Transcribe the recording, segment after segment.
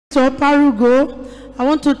Parugo, I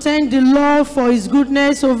want to thank the Lord for his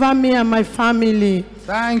goodness over me and my family.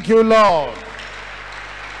 Thank you, Lord.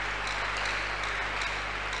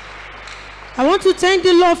 I want to thank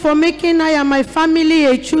the Lord for making I and my family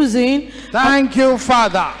a choosing. Thank you,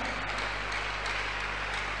 Father.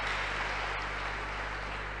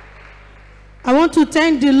 I want to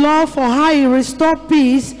thank the Lord for how he restored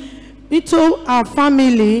peace into our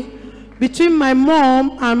family between my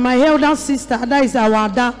mom and my elder sister, that is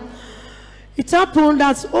Awada. It happened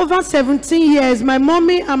that over 17 years, my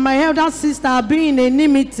mommy and my elder sister have been in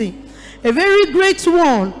enmity, a very great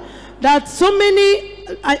one, that so many,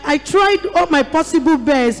 I tried all my possible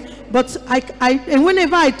best, but and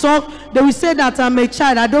whenever I talk, they will say that I'm a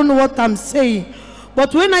child, I don't know what I'm saying.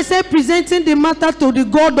 But when I said presenting the matter to the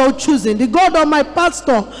God of choosing, the God of my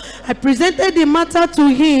pastor, I presented the matter to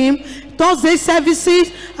him. Thursday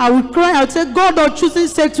services, I would cry, I would say, God of choosing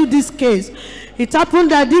settle this case. It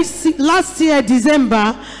happened that this last year,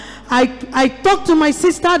 December, I talked to my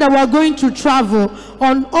sister that we are going to travel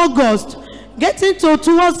on August. Getting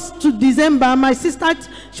towards December, my sister,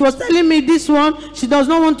 she was telling me this one, she does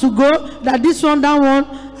not want to go, that this one, that one.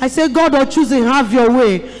 I said, God of choosing, have your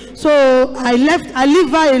way. So I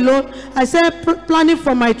leave her alone. I said, planning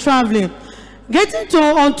for my traveling. Getting to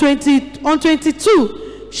on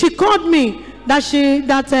 22, she called me that she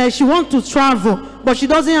wants to travel, but she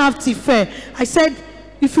doesn't have fare. I said,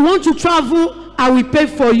 if you want to travel, I will pay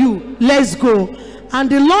for you. Let's go. And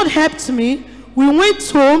the Lord helped me. We went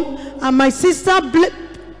home, and my sister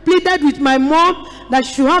pleaded with my mom that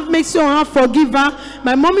she should have mercy on her, forgive her.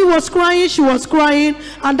 My mommy was crying, she was crying,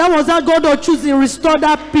 and that was how God of choosing restored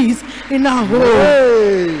that peace in her home.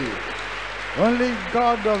 Hey, only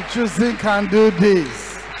God of choosing can do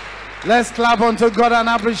this. Let's clap unto God and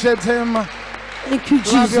appreciate him. Thank you,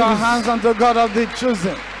 Jesus. Clap your hands unto God of the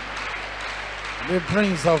choosing, the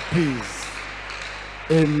Prince of Peace.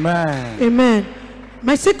 Amen. Amen.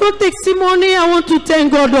 My second testimony, I want to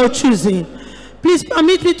thank God of choosing. Please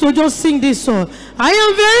permit me to just sing this song. I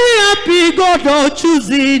am very happy God of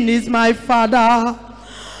choosing is my Father.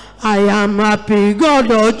 I am happy God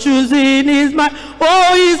of choosing is my,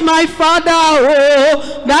 oh, is my Father,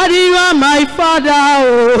 oh, Daddy, you are my Father,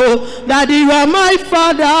 oh, Daddy, you are my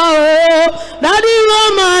Father, oh, Daddy, you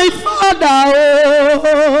are my Father,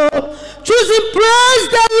 oh. Choosing, praise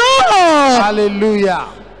the Lord. Hallelujah.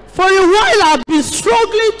 For a while I've been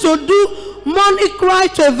struggling to do money cry,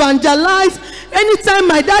 to evangelize. Anytime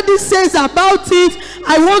my daddy says about it,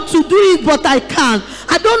 I want to do it, but I can't.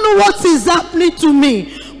 I don't know what is happening to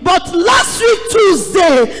me. But last week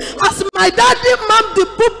Tuesday, as my daddy manned the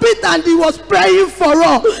pulpit and he was praying for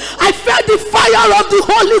us, I felt the fire of the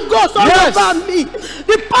Holy Ghost all over me.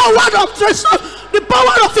 The power of treasure, the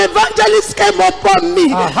power of evangelist came upon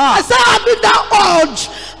me. I said, I'm in that urge.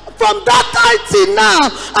 From that time till now,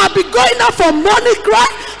 I'll be going out for morning cry,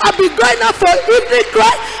 I'll be going out for evening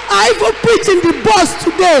cry. I even preach in the bus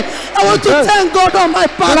today. I want to thank God on my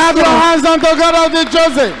pastor. Clap your hands unto God of the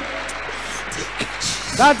chosen.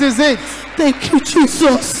 That is it. Thank you,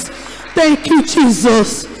 Jesus. Thank you,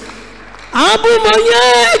 Jesus.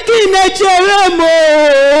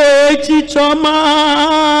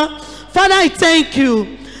 Father, I thank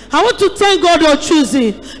you. I want to thank God for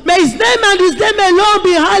choosing. May his name and his name alone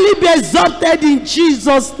be highly be exalted in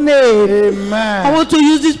Jesus' name. Amen. I want to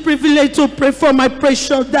use this privilege to pray for my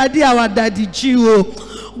precious daddy, our daddy Gio.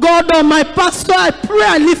 God, on my pastor, I pray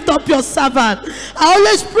and lift up your servant. I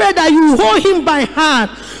always pray that you hold him by hand,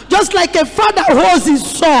 just like a father holds his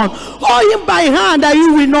son. Hold him by hand that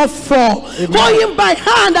you will not fall. Amen. Hold him by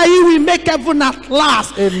hand that you will make heaven at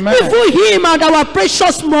last. Amen. Even him and our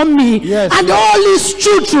precious mommy, and all his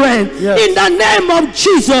children, in the name of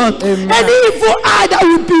Jesus. Amen. Any evil eye that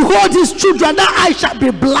will behold his children, that eye shall be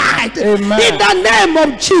blind. Amen. In the name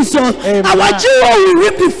of Jesus. Amen. Our Gio will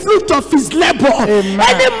reap the fruit of his labor. Amen.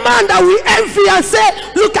 Any man that we envy and say,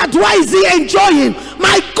 look at why is he enjoying?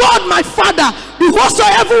 My God, my Father, the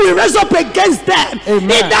whatsoever will raise up against them. Amen.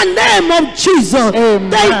 In the name of Jesus. Amen.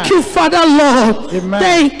 Thank you, Father, Lord. Amen.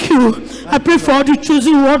 Thank you. I pray for all the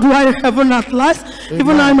choosing worldwide heaven at last. Amen.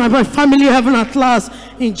 Even I and my family heaven at last.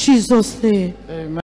 In Jesus' name. Amen.